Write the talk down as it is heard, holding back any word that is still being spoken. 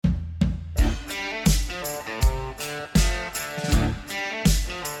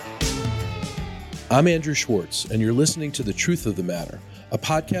I'm Andrew Schwartz, and you're listening to The Truth of the Matter, a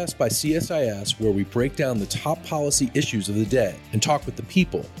podcast by CSIS where we break down the top policy issues of the day and talk with the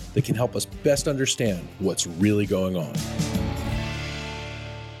people that can help us best understand what's really going on.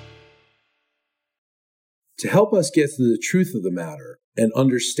 To help us get to the truth of the matter and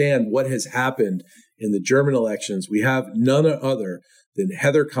understand what has happened in the German elections, we have none other than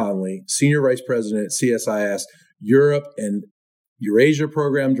Heather Conley, Senior Vice President at CSIS, Europe and Eurasia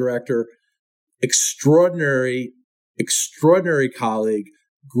Program Director, extraordinary colleague,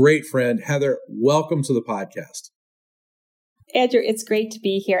 great friend. Heather, welcome to the podcast. Andrew, it's great to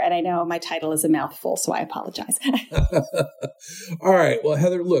be here. And I know my title is a mouthful, so I apologize. All right. Well,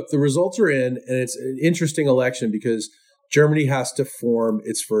 Heather, look, the results are in, and it's an interesting election because Germany has to form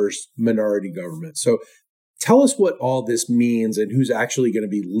its first minority government. So tell us what all this means and who's actually going to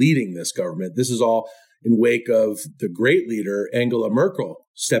be leading this government. This is all in wake of the great leader, Angela Merkel,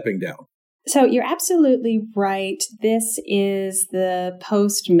 stepping down. So you're absolutely right. This is the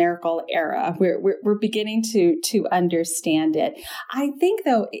post-Merkel era. We're beginning to understand it. I think,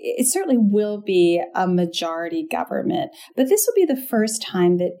 though, it certainly will be a majority government, but this will be the first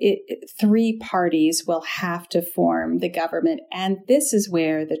time that three parties will have to form the government, and this is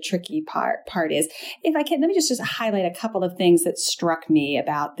where the tricky part is. If I can, let me just highlight a couple of things that struck me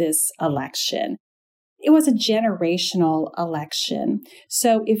about this election. It was a generational election.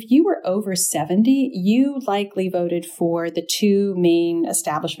 So if you were over 70, you likely voted for the two main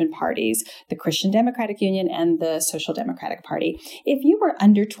establishment parties, the Christian Democratic Union and the Social Democratic Party. If you were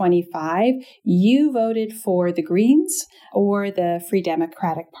under 25, you voted for the Greens or the Free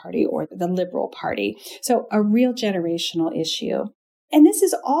Democratic Party or the Liberal Party. So a real generational issue. And this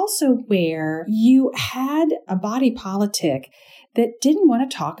is also where you had a body politic that didn't want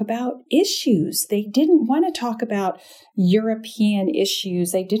to talk about issues. They didn't want to talk about European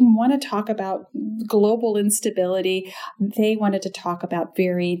issues. They didn't want to talk about global instability. They wanted to talk about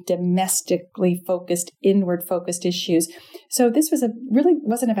very domestically focused, inward focused issues. So this was really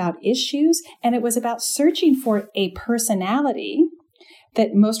wasn't about issues, and it was about searching for a personality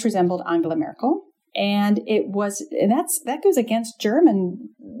that most resembled Angela Merkel. And that goes against German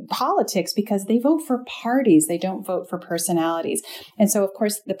politics because they vote for parties. They don't vote for personalities. And so, of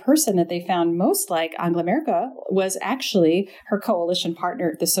course, the person that they found most like Angela Merkel was actually her coalition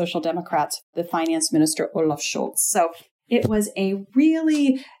partner, the Social Democrats, the finance minister, Olaf Scholz. So it was a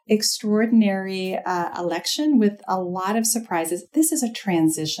really extraordinary election with a lot of surprises. This is a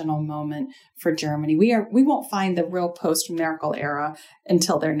transitional moment for Germany. We won't find the real post-Merkel era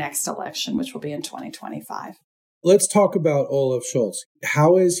until their next election, which will be in 2025. Let's talk about Olaf Scholz.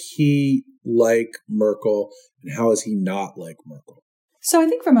 How is he like Merkel, and how is he not like Merkel? So I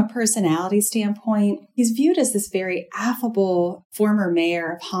think from a personality standpoint, he's viewed as this very affable former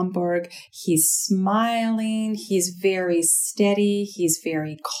mayor of Hamburg. He's smiling. He's very steady. He's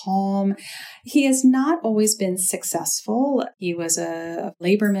very calm. He has not always been successful. He was a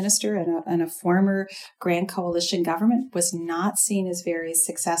labor minister and a former Grand Coalition government, was not seen as very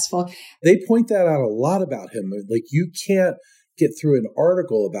successful. They point that out a lot about him. Like, you can't get through an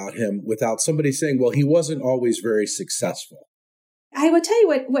article about him without somebody saying, well, he wasn't always very successful. I would tell you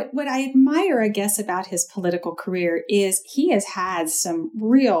what I admire, I guess, about his political career is he has had some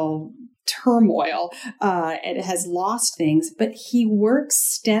real turmoil and has lost things, but he works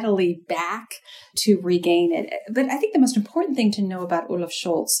steadily back to regain it. But I think the most important thing to know about Olaf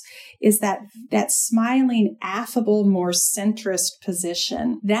Scholz is that smiling, affable, more centrist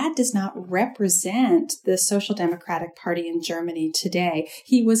position, that does not represent the Social Democratic Party in Germany today.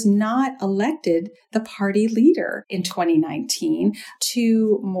 He was not elected the party leader in 2019.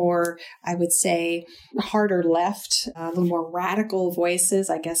 Two more, I would say, harder left, a little more radical voices,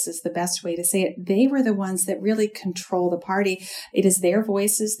 I guess is the best way to say it. They were the ones that really control the party. It is their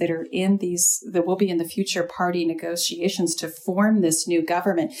voices that are in that will be in the future party negotiations to form this new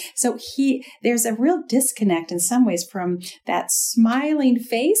government. So there's a real disconnect in some ways from that smiling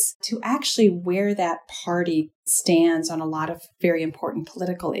face to actually where that party stands on a lot of very important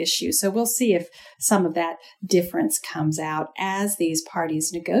political issues. So we'll see if some of that difference comes out as these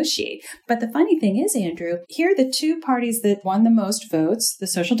parties negotiate. But the funny thing is, Andrew, here are the two parties that won the most votes, the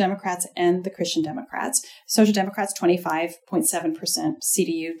Social Democrats and the Christian Democrats. Social Democrats, 25.7%,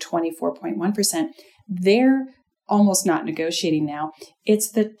 CDU, 24.1%. They're almost not negotiating now.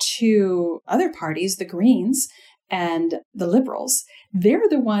 It's the two other parties, the Greens and the Liberals. They're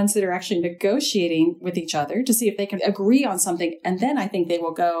the ones that are actually negotiating with each other to see if they can agree on something. And then I think they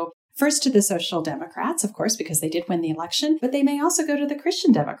will go first to the Social Democrats, of course, because they did win the election, but they may also go to the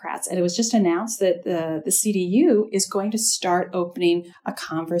Christian Democrats. And it was just announced that the CDU is going to start opening a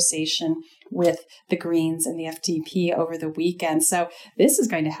conversation with the Greens and the FDP over the weekend. So this is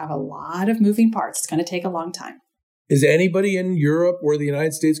going to have a lot of moving parts. It's going to take a long time. Is anybody in Europe or the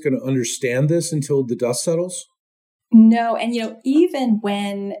United States going to understand this until the dust settles? No. And, even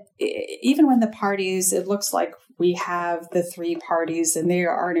when the parties, it looks like we have the three parties and they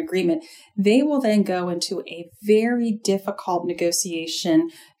are in agreement, they will then go into a very difficult negotiation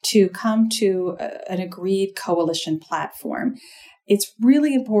to come to an agreed coalition platform. It's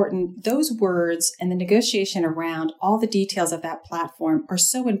really important. Those words and the negotiation around all the details of that platform are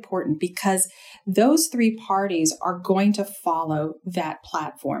so important because those three parties are going to follow that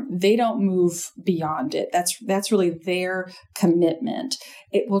platform. They don't move beyond it. That's really their commitment.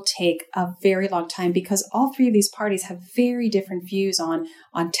 It will take a very long time because all three of these parties have very different views on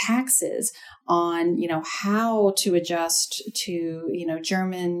taxes, on how to adjust to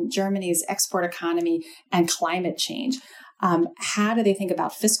Germany's export economy and climate change. How do they think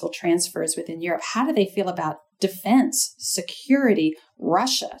about fiscal transfers within Europe? How do they feel about defense, security,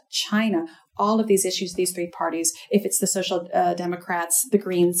 Russia, China, all of these issues, these three parties? If it's the Social Democrats, the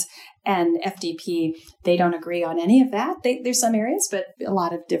Greens, and FDP, they don't agree on any of that. There's some areas, but a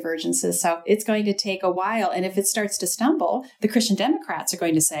lot of divergences. So it's going to take a while. And if it starts to stumble, the Christian Democrats are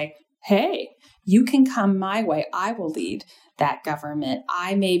going to say, hey, you can come my way. I will lead that government.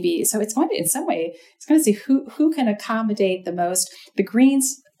 I may be. So it's going to, in some way, it's going to see who can accommodate the most. The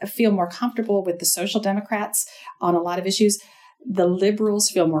Greens feel more comfortable with the Social Democrats on a lot of issues. The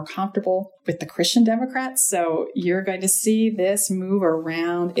Liberals feel more comfortable with the Christian Democrats. So you're going to see this move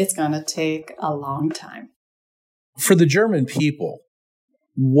around. It's going to take a long time. For the German people,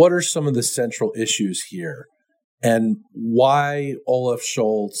 what are some of the central issues here? And why Olaf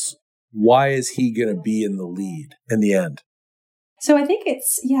Scholz? Why is he going to be in the lead in the end? So I think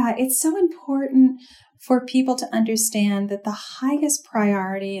it's so important for people to understand that the highest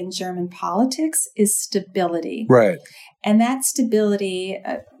priority in German politics is stability. Right. And that stability,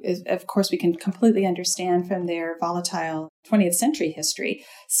 of course, we can completely understand from their volatile 20th century history,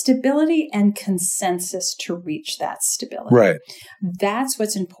 stability and consensus to reach that stability. Right. That's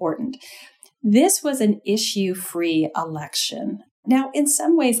what's important. This was an issue-free election. Now, in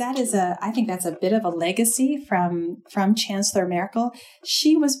some ways, I think that's a bit of a legacy from Chancellor Merkel.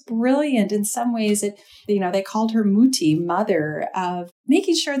 She was brilliant in some ways. They called her Mutti, mother, of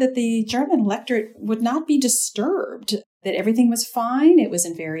making sure that the German electorate would not be disturbed, that everything was fine. It was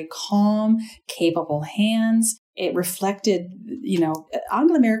in very calm, capable hands. It reflected,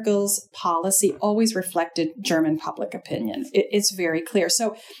 Angela Merkel's policy always reflected German public opinion. It's very clear.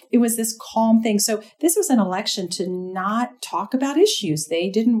 So it was this calm thing. So this was an election to not talk about issues. They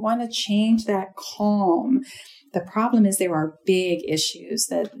didn't want to change that calm. The problem is there are big issues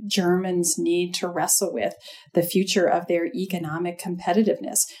that Germans need to wrestle with: the future of their economic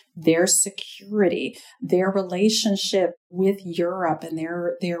competitiveness, their security, their relationship with Europe and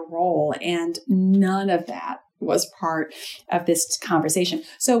their role. And none of that was part of this conversation.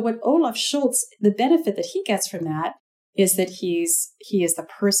 So what Olaf Scholz, the benefit that he gets from that is that he is the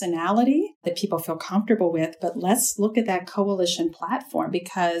personality that people feel comfortable with. But let's look at that coalition platform,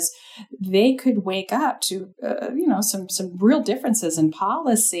 because they could wake up to some real differences in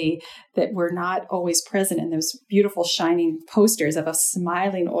policy that were not always present in those beautiful shining posters of a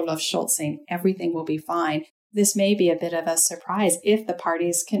smiling Olaf Scholz saying everything will be fine. This may be a bit of a surprise if the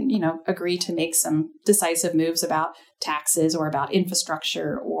parties can, agree to make some decisive moves about taxes or about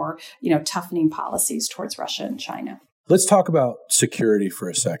infrastructure or, toughening policies towards Russia and China. Let's talk about security for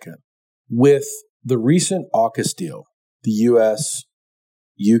a second. With the recent AUKUS deal, the U.S.,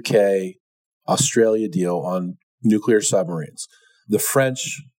 UK, Australia deal on nuclear submarines, the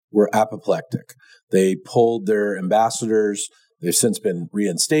French were apoplectic. They pulled their ambassadors. They've since been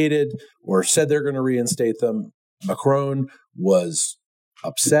reinstated or said they're going to reinstate them. Macron was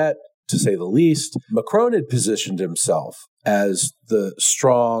upset, to say the least. Macron had positioned himself as the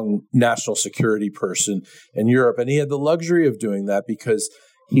strong national security person in Europe, and he had the luxury of doing that because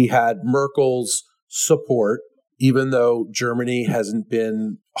he had Merkel's support, even though Germany hasn't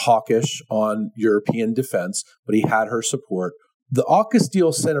been hawkish on European defense, but he had her support. The AUKUS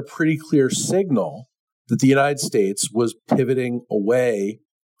deal sent a pretty clear signal that the United States was pivoting away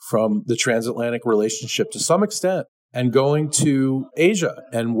from the transatlantic relationship to some extent and going to Asia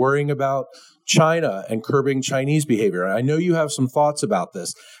and worrying about China and curbing Chinese behavior. And I know you have some thoughts about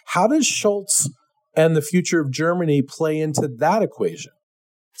this. How does Scholz and the future of Germany play into that equation?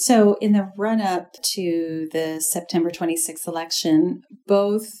 So in the run-up to the September 26th election,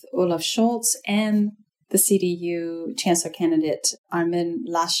 both Olaf Scholz and the CDU Chancellor candidate Armin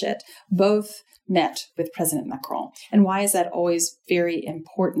Laschet both met with President Macron. And why is that always very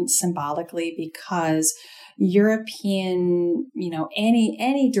important symbolically? Because European,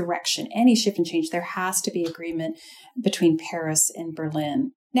 any direction, any shift and change, there has to be agreement between Paris and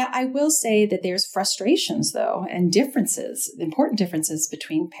Berlin. Now, I will say that there's frustrations, though, and differences, important differences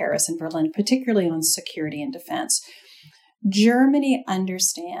between Paris and Berlin, particularly on security and defense. Germany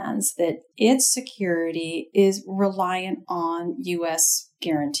understands that its security is reliant on U.S.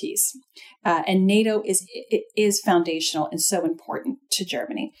 guarantees, and NATO is foundational and so important to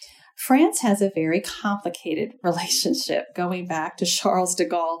Germany. France has a very complicated relationship going back to Charles de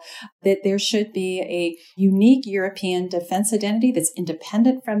Gaulle, that there should be a unique European defense identity that's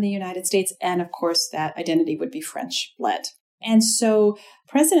independent from the United States. And of course, that identity would be French-led. And so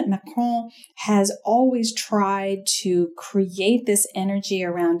President Macron has always tried to create this energy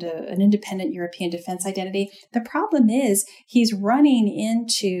around an independent European defense identity. The problem is he's running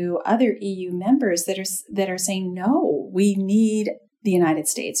into other EU members that are saying, no, we need the United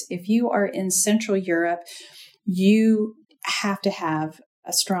States. If you are in Central Europe, you have to have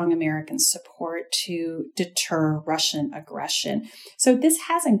a strong American support to deter Russian aggression. So this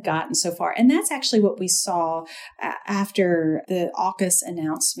hasn't gotten so far. And that's actually what we saw after the AUKUS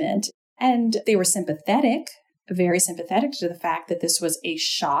announcement. And they were sympathetic, very sympathetic to the fact that this was a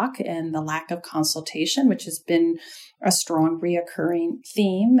shock and the lack of consultation, which has been a strong reoccurring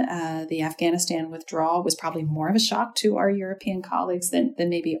theme. The Afghanistan withdrawal was probably more of a shock to our European colleagues than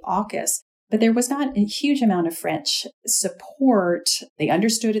maybe AUKUS. But there was not a huge amount of French support. They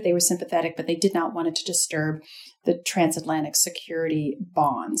understood it, they were sympathetic, but they did not want it to disturb the transatlantic security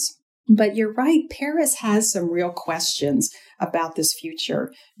bonds. But you're right, Paris has some real questions about this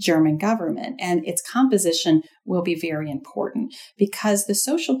future German government, and its composition will be very important because the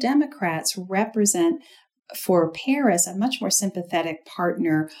Social Democrats represent, for Paris, a much more sympathetic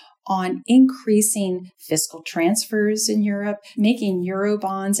partner on increasing fiscal transfers in Europe, making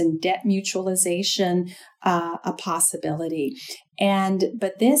Eurobonds and debt mutualization a possibility.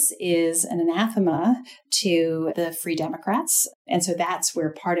 But this is an anathema to the Free Democrats. And so that's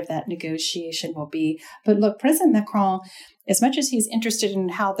where part of that negotiation will be. But look, President Macron, as much as he's interested in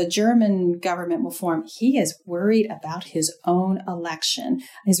how the German government will form, he is worried about his own election,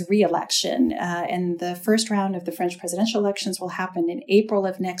 his re-election. And the first round of the French presidential elections will happen in April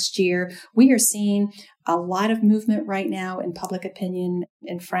of next year. We are seeing a lot of movement right now in public opinion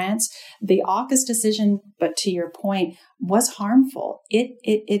in France. The AUKUS decision, but to your point, was harmful. It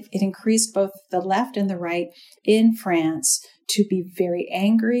increased both the left and the right in France to be very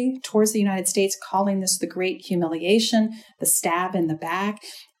angry towards the United States, calling this the great humiliation, the stab in the back.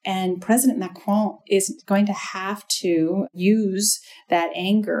 And President Macron is going to have to use that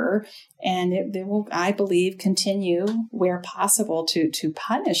anger, and they will, I believe, continue where possible to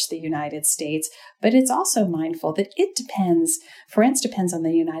punish the United States. But it's also mindful that France depends on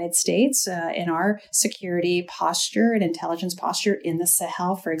the United States in our security posture and intelligence posture in the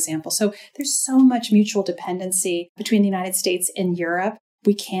Sahel, for example. So there's so much mutual dependency between the United States and Europe.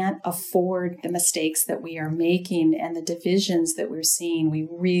 We can't afford the mistakes that we are making and the divisions that we're seeing.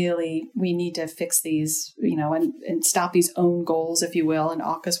 We need to fix these, and stop these own goals, if you will. And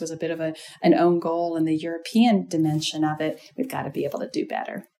AUKUS was a bit of an own goal, and the European dimension of it, we've got to be able to do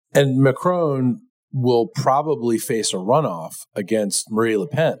better. And Macron will probably face a runoff against Marine Le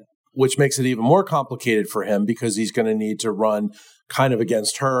Pen, which makes it even more complicated for him because he's going to need to run kind of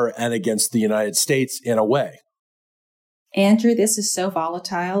against her and against the United States in a way. Andrew, this is so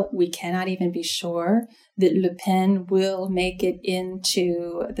volatile. We cannot even be sure that Le Pen will make it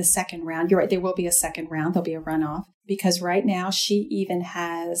into the second round. You're right, there will be a second round. There'll be a runoff because right now she even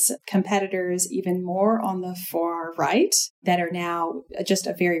has competitors even more on the far right that are now, just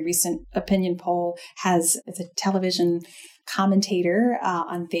a very recent opinion poll it's a television commentator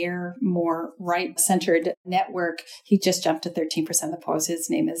on their more right-centered network. He just jumped to 13% of the polls. His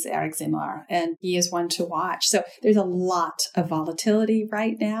name is Eric Zemmour, and he is one to watch. So there's a lot of volatility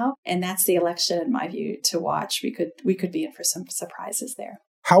right now, and that's the election, in my view, to watch. We could be in for some surprises there.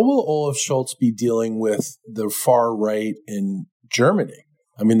 How will Olaf Scholz be dealing with the far right in Germany?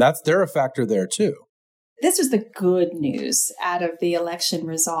 I mean, they're a factor there too. This was the good news out of the election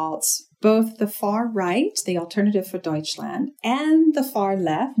results. Both the far right, the Alternative for Deutschland, and the far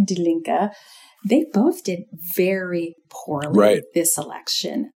left, Die Linke, they both did very poorly this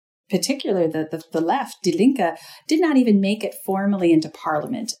election. Particularly the left, Die Linke, did not even make it formally into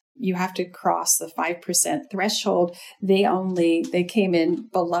parliament. you have to cross the 5% threshold. They came in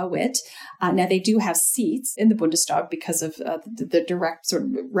below it. Now they do have seats in the Bundestag because of the direct sort of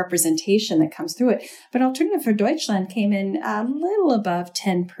representation that comes through it. But Alternative for Deutschland came in a little above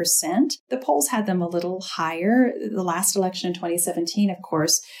 10%. The polls had them a little higher. The last election in 2017, of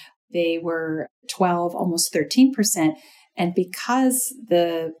course, they were 12, almost 13%. And because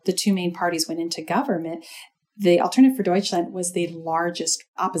the two main parties went into government, the Alternative for Deutschland was the largest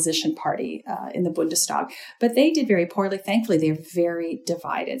opposition party in the Bundestag. But they did very poorly. Thankfully, they're very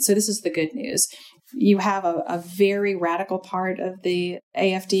divided. So this is the good news. You have a very radical part of the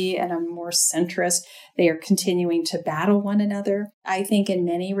AfD and a more centrist. They are continuing to battle one another. I think in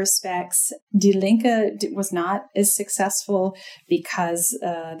many respects, Die Linke was not as successful because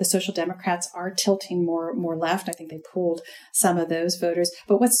the Social Democrats are tilting more left. I think they pulled some of those voters.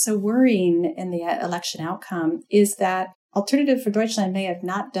 But what's so worrying in the election outcome is that Alternative for Deutschland may have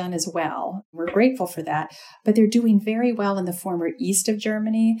not done as well. We're grateful for that, but they're doing very well in the former east of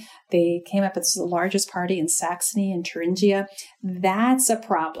Germany. They came up as the largest party in Saxony and Thuringia. That's a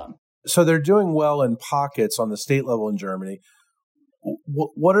problem. So they're doing well in pockets on the state level in Germany.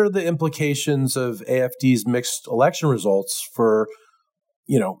 What are the implications of AfD's mixed election results for,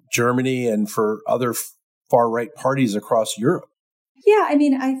 Germany and for other far-right parties across Europe? Yeah, I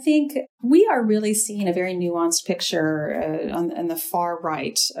mean, I think we are really seeing a very nuanced picture on the far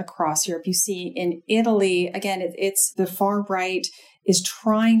right across Europe. You see in Italy, again, it's the far right is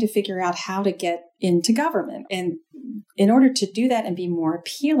trying to figure out how to get into government. And in order to do that and be more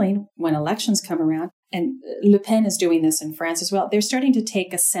appealing when elections come around, and Le Pen is doing this in France as well, they're starting to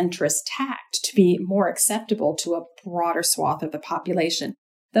take a centrist tact to be more acceptable to a broader swath of the population.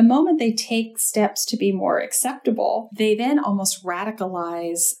 The moment they take steps to be more acceptable, they then almost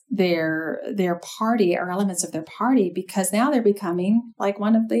radicalize their party or elements of their party because now they're becoming like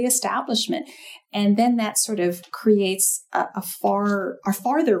one of the establishment. And then that sort of creates a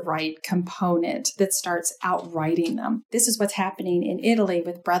farther right component that starts outwriting them. This is what's happening in Italy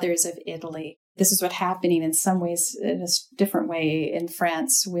with Brothers of Italy. This is what's happening in some ways, in a different way, in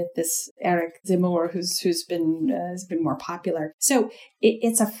France with this Eric Zemmour, who's been more popular. So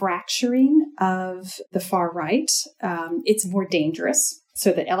it's a fracturing of the far right. It's more dangerous.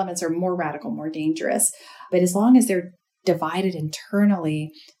 So the elements are more radical, more dangerous. But as long as they're divided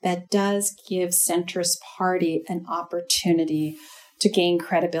internally, that does give centrist party an opportunity to gain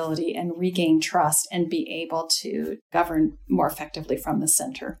credibility and regain trust and be able to govern more effectively from the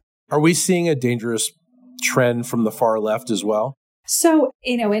center. Are we seeing a dangerous trend from the far left as well? So,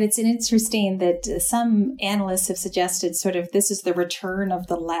 and it's interesting that some analysts have suggested sort of this is the return of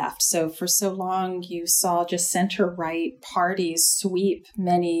the left. So for so long, you saw just center-right parties sweep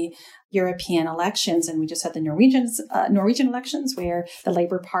many European elections. And we just had the Norwegian elections where the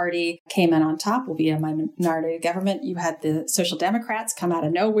Labour Party came in on top, will be a minority government. You had the Social Democrats come out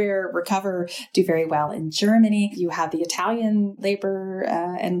of nowhere, recover, do very well in Germany. You have the Italian Labour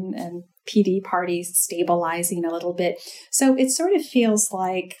and PD parties stabilizing a little bit. So it sort of feels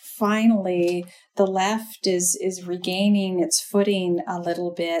like finally the left is regaining its footing a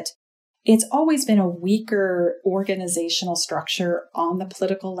little bit. It's always been a weaker organizational structure on the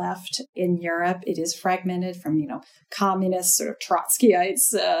political left in Europe. It is fragmented from, communists, sort of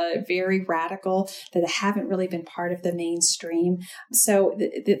Trotskyites, very radical, that haven't really been part of the mainstream. So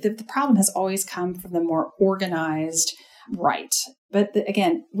the problem has always come from the more organized right. But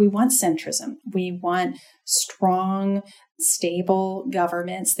again, we want centrism. We want strong, stable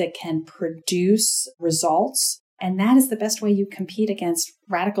governments that can produce results. And that is the best way you compete against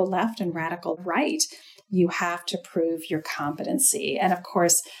radical left and radical right. You have to prove your competency. And of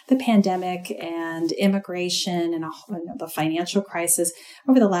course, the pandemic and immigration and the financial crisis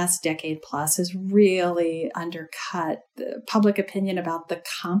over the last decade plus has really undercut the public opinion about the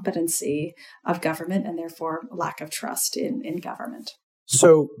competency of government and therefore lack of trust in government.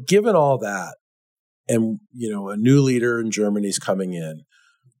 So given all that, and a new leader in Germany is coming in,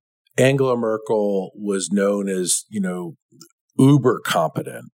 Angela Merkel was known as, uber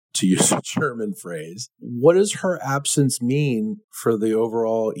competent, to use a German phrase. What does her absence mean for the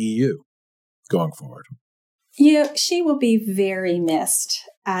overall EU going forward? She will be very missed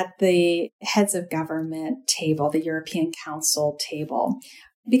at the heads of government table, the European Council table,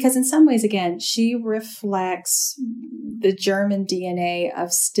 because in some ways, again, she reflects the German DNA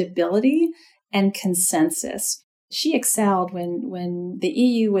of stability and consensus. She excelled when the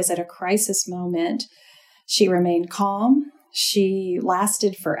EU was at a crisis moment. She remained calm. She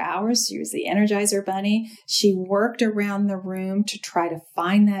lasted for hours. She was the Energizer Bunny. She worked around the room to try to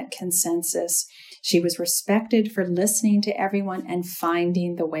find that consensus. She was respected for listening to everyone and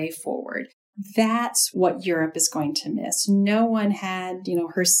finding the way forward. That's what Europe is going to miss. No one had,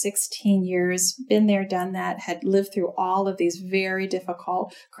 her 16 years, been there, done that, had lived through all of these very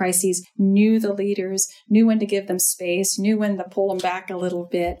difficult crises, knew the leaders, knew when to give them space, knew when to pull them back a little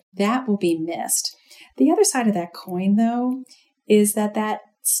bit. That will be missed. The other side of that coin, though, is that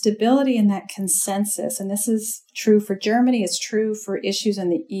stability and that consensus, and this is true for Germany, it's true for issues in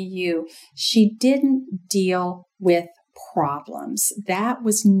the EU, she didn't deal with problems. That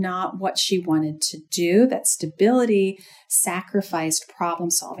was not what she wanted to do. That stability sacrificed problem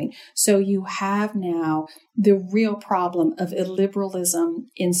solving. So you have now the real problem of illiberalism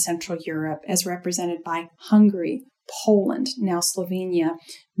in Central Europe as represented by Hungary, Poland, now Slovenia.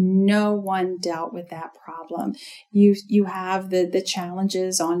 No one dealt with that problem. You have the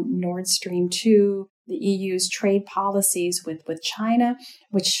challenges on Nord Stream 2, the EU's trade policies with China,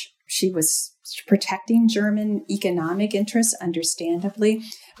 which she was protecting German economic interests, understandably,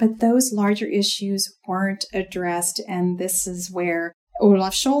 but those larger issues weren't addressed. And this is where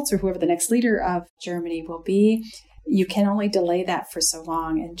Olaf Scholz, or whoever the next leader of Germany will be, you can only delay that for so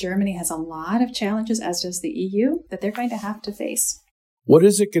long. And Germany has a lot of challenges, as does the EU, that they're going to have to face. What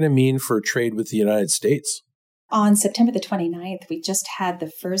is it going to mean for trade with the United States? On September the 29th, we just had the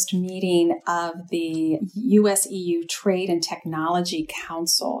first meeting of the US-EU Trade and Technology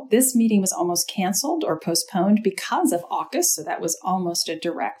Council. This meeting was almost canceled or postponed because of AUKUS, so that was almost a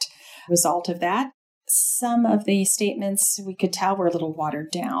direct result of that. Some of the statements we could tell were a little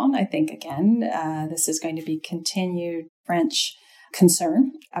watered down. I think, again, this is going to be continued French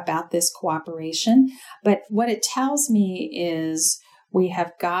concern about this cooperation. But what it tells me is we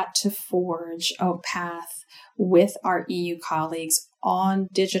have got to forge a path with our EU colleagues on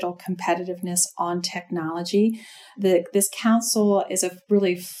digital competitiveness, on technology. This council is a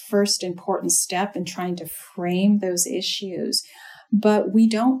really first important step in trying to frame those issues. But we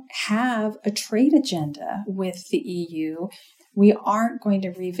don't have a trade agenda with the EU. We aren't going to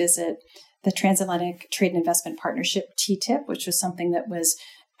revisit the Transatlantic Trade and Investment Partnership, TTIP, which was something that was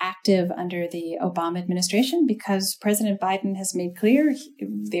active under the Obama administration, because President Biden has made clear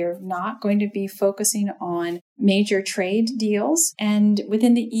they're not going to be focusing on major trade deals. And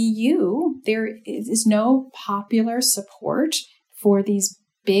within the EU, there is no popular support for these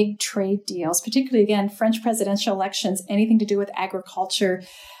big trade deals, particularly, again, French presidential elections, anything to do with agriculture.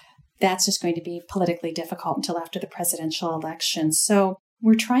 That's just going to be politically difficult until after the presidential election. So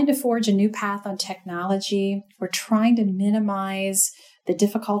we're trying to forge a new path on technology. We're trying to minimize the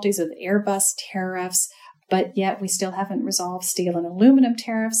difficulties of Airbus tariffs, but yet we still haven't resolved steel and aluminum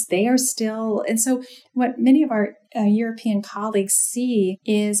tariffs. They are still, and so what many of our European colleagues see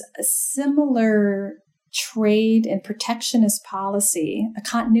is a similar trade and protectionist policy, a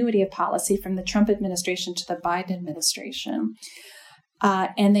continuity of policy from the Trump administration to the Biden administration.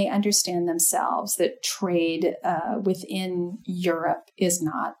 And they understand themselves that trade within Europe is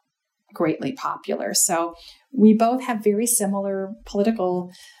not greatly popular. So we both have very similar political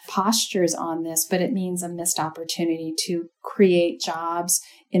postures on this, but it means a missed opportunity to create jobs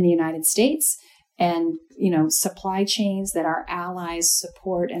in the United States and, supply chains that our allies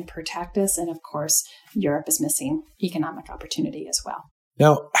support and protect us. And of course, Europe is missing economic opportunity as well.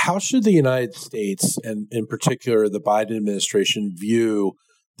 Now, how should the United States, and in particular the Biden administration, view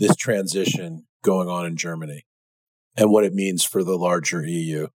this transition going on in Germany and what it means for the larger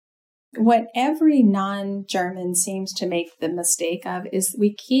EU? What every non-German seems to make the mistake of is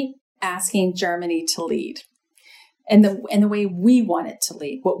we keep asking Germany to lead and the way we want it to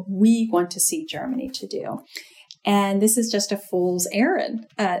lead, what we want to see Germany to do. And this is just a fool's errand.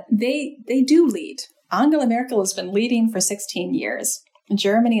 They do lead. Angela Merkel has been leading for 16 years.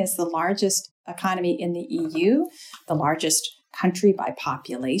 Germany is the largest economy in the EU, the largest country by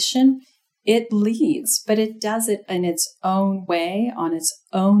population. It leads, but it does it in its own way, on its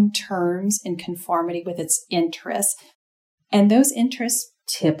own terms, in conformity with its interests. And those interests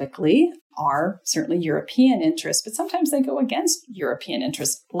typically are certainly European interests, but sometimes they go against European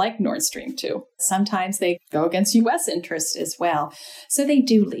interests, like Nord Stream 2. Sometimes they go against U.S. interests as well. So they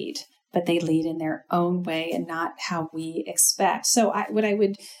do lead, but they lead in their own way and not how we expect. So what I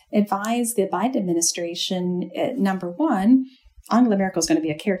would advise the Biden administration, number one, Angela Merkel is going to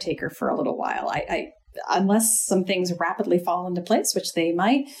be a caretaker for a little while. Unless some things rapidly fall into place, which they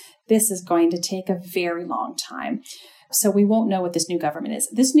might, this is going to take a very long time. So we won't know what this new government is.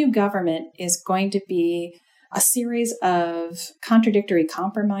 This new government is going to be a series of contradictory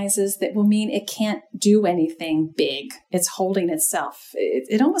compromises that will mean it can't do anything big. It's holding itself.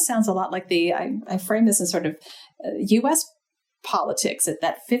 It almost sounds a lot like I frame this in sort of U.S. politics at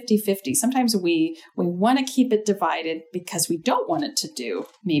that 50-50. Sometimes we want to keep it divided because we don't want it to do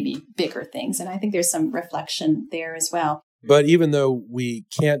maybe bigger things. And I think there's some reflection there as well. But even though we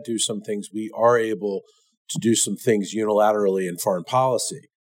can't do some things, we are able to do some things unilaterally in foreign policy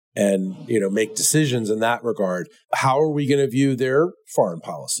and, make decisions in that regard. How are we going to view their foreign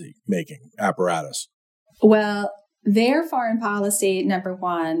policy making apparatus? Well, their foreign policy, number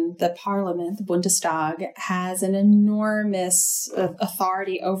one, the parliament, the Bundestag, has an enormous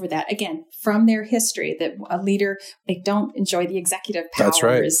authority over that. Again, from their history, that a leader, they don't enjoy the executive powers. That's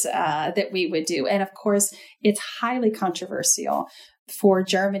right. That we would do. And of course, it's highly controversial for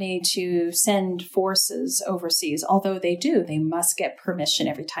Germany to send forces overseas, although they do. They must get permission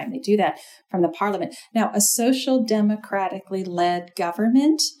every time they do that from the parliament. Now, a social democratically led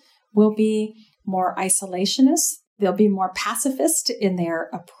government will be more isolationist. They'll be more pacifist in their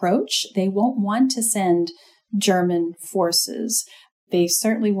approach. They won't want to send German forces. They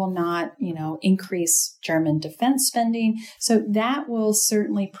certainly will not, increase German defense spending. So that will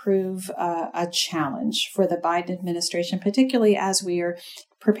certainly prove a challenge for the Biden administration, particularly as we are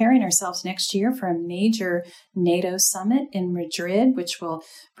preparing ourselves next year for a major NATO summit in Madrid, which will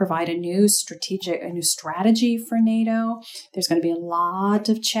provide a new strategy for NATO. There's going to be a lot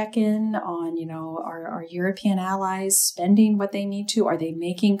of check-in on, our European allies spending what they need to. Are they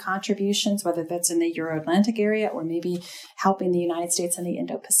making contributions, whether that's in the Euro-Atlantic area or maybe helping the United States in the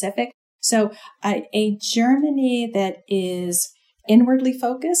Indo-Pacific? So a Germany that is inwardly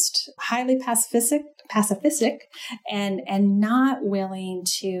focused, highly pacifistic, and not willing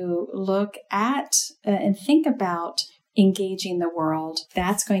to look at and think about engaging the world,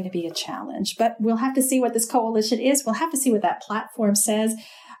 that's going to be a challenge. But we'll have to see what this coalition is. We'll have to see what that platform says.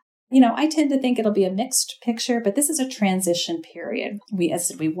 I tend to think it'll be a mixed picture, but this is a transition period. We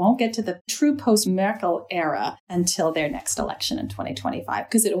won't get to the true post-Merkel era until their next election in 2025,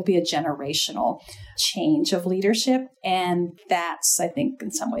 because it will be a generational change of leadership. And that's, I think,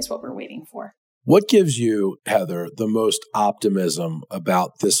 in some ways what we're waiting for. What gives you, Heather, the most optimism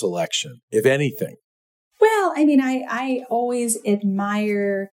about this election, if anything? Well, I always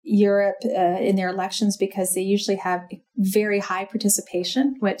admire Europe in their elections because they usually have very high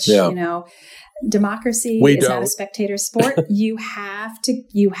participation, which, democracy is not a spectator sport. You have to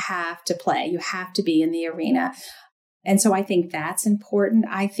play. You have to be in the arena. And so I think that's important.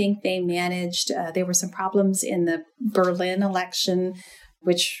 I think they managed, there were some problems in the Berlin election,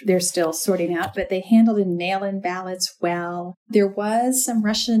 which they're still sorting out, but they handled in mail-in ballots well. There was some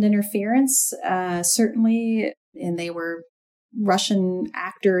Russian interference, certainly, and Russian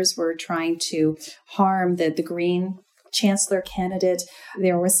actors were trying to harm the Green chancellor candidate.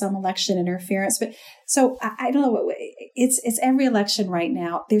 There was some election interference, but so I don't know. It's every election right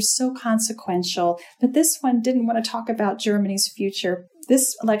now. They're so consequential, but this one didn't want to talk about Germany's future.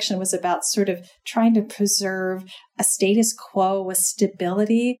 This election was about sort of trying to preserve a status quo with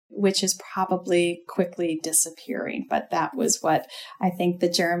stability, which is probably quickly disappearing. But that was what I think the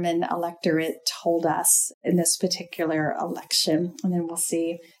German electorate told us in this particular election. And then we'll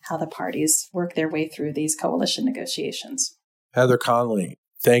see how the parties work their way through these coalition negotiations. Heather Conley,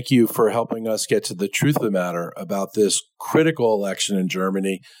 thank you for helping us get to the truth of the matter about this critical election in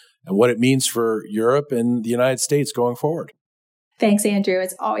Germany and what it means for Europe and the United States going forward. Thanks, Andrew.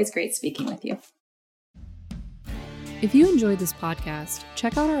 It's always great speaking with you. If you enjoyed this podcast,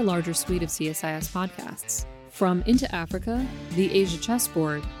 check out our larger suite of CSIS podcasts. From Into Africa, The Asia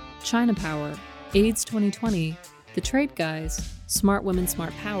Chessboard, China Power, AIDS 2020, The Trade Guys, Smart Women,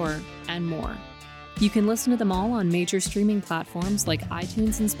 Smart Power, and more. You can listen to them all on major streaming platforms like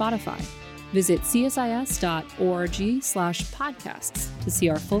iTunes and Spotify. Visit csis.org/podcasts to see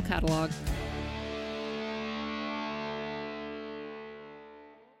our full catalog